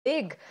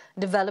big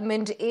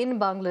development in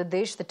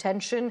Bangladesh. The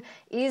tension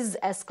is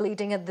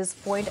escalating at this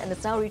point, and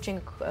it's now reaching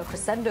a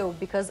crescendo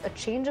because a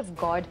change of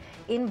guard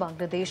in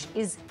Bangladesh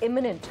is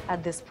imminent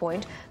at this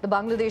point. The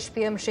Bangladesh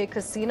PM Sheikh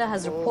Hasina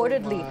has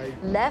reportedly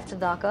left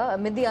Dhaka.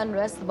 Amid the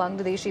unrest, the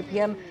Bangladeshi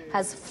PM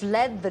has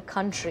fled the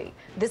country.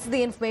 This is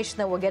the information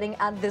that we're getting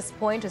at this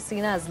point.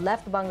 Hasina has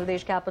left the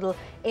Bangladesh capital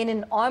in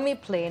an army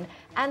plane,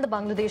 and the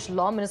Bangladesh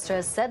law minister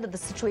has said that the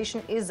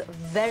situation is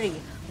very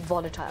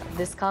volatile.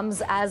 This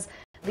comes as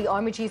the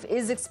army chief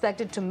is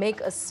expected to make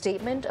a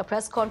statement. A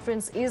press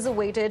conference is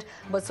awaited,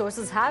 but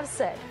sources have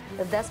said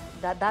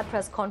that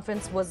press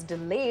conference was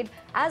delayed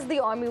as the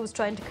army was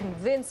trying to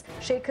convince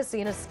Sheikh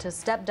Hasina to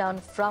step down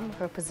from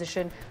her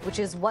position, which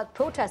is what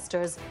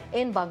protesters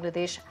in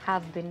Bangladesh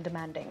have been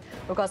demanding.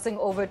 We're crossing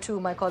over to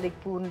my colleague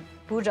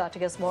Pooja to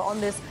get more on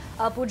this.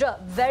 Pooja,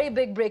 very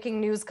big breaking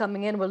news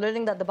coming in. We're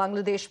learning that the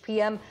Bangladesh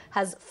PM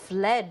has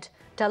fled.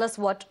 Tell us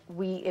what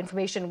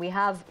information we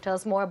have. Tell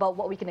us more about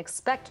what we can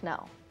expect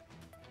now.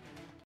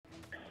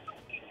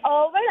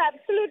 Well,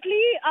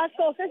 absolutely. Our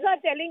sources are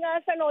telling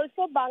us, and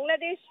also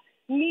Bangladesh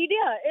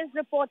media is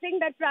reporting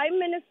that Prime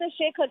Minister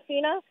Sheikh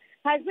Hasina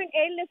has been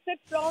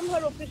airlifted from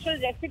her official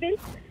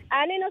residence.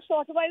 And in a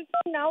short while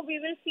from now, we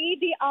will see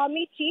the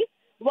army chief,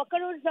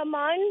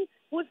 Zaman,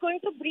 who's going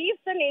to brief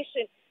the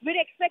nation. We're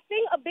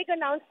expecting a big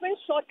announcement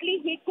shortly.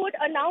 He could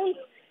announce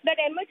that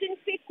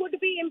emergency could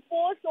be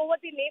imposed over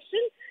the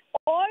nation,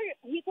 or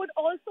he could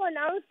also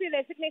announce the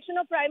resignation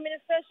of Prime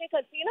Minister Sheikh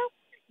Hasina.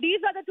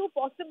 These are the two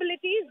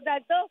possibilities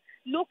that the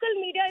local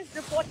media is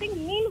reporting.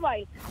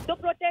 Meanwhile, the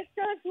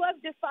protesters who have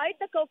defied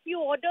the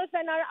curfew orders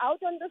and are out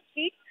on the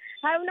streets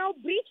have now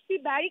breached the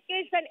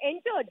barricades and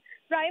entered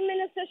Prime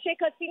Minister Sheikh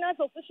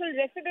Hasina's official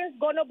residence,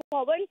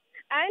 Bhavan,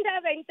 and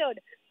have entered.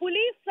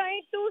 Police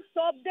trying to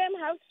stop them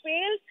have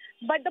failed,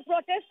 but the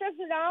protesters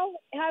now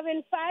have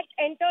in fact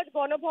entered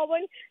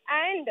Bhavan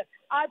and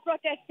are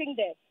protesting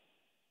there.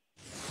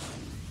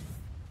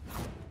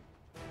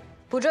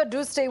 Pooja,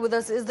 do stay with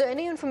us. Is there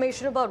any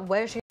information about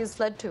where she is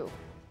fled to?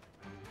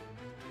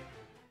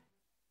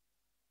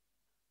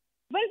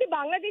 Well, the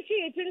Bangladeshi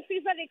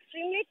agencies are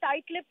extremely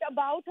tight-lipped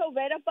about her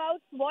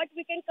whereabouts. What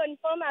we can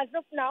confirm as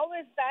of now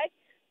is that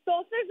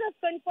sources have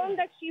confirmed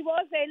that she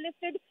was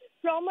airlifted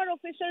from her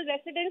official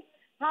residence.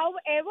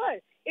 However,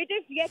 it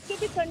is yet to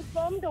be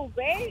confirmed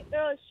where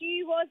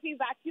she was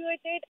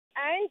evacuated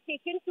and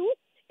taken to.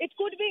 It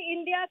could be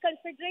India,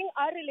 considering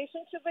our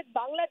relationship with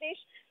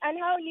Bangladesh and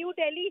how New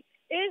Delhi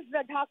is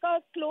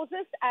Dhaka's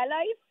closest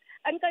allies,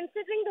 and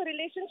considering the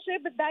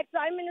relationship that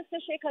Prime Minister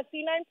Sheikh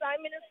Hasina and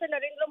Prime Minister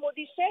Narendra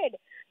Modi shared.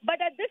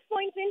 But at this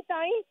point in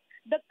time,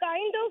 the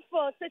kind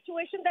of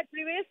situation that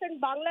prevails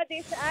in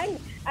Bangladesh, and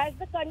as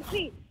the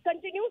country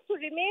continues to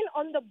remain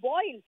on the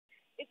boil,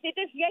 it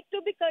is yet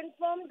to be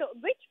confirmed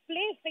which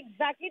place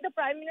exactly the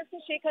Prime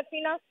Minister Sheikh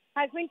Hasina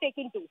has been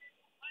taken to.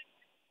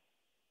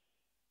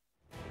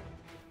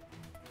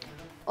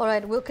 All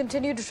right, we'll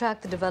continue to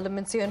track the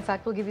developments here. In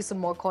fact, we'll give you some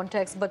more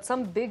context, but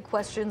some big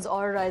questions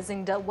are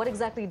arising. What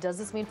exactly does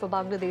this mean for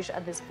Bangladesh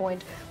at this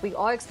point? We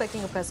are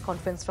expecting a press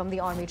conference from the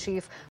army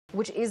chief,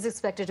 which is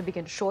expected to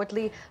begin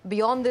shortly.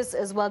 Beyond this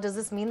as well, does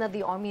this mean that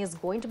the army is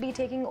going to be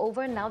taking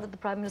over now that the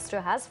Prime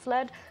Minister has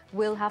fled?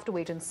 We'll have to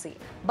wait and see.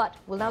 But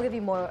we'll now give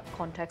you more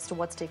context to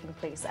what's taking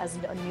place as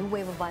a new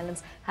wave of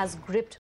violence has gripped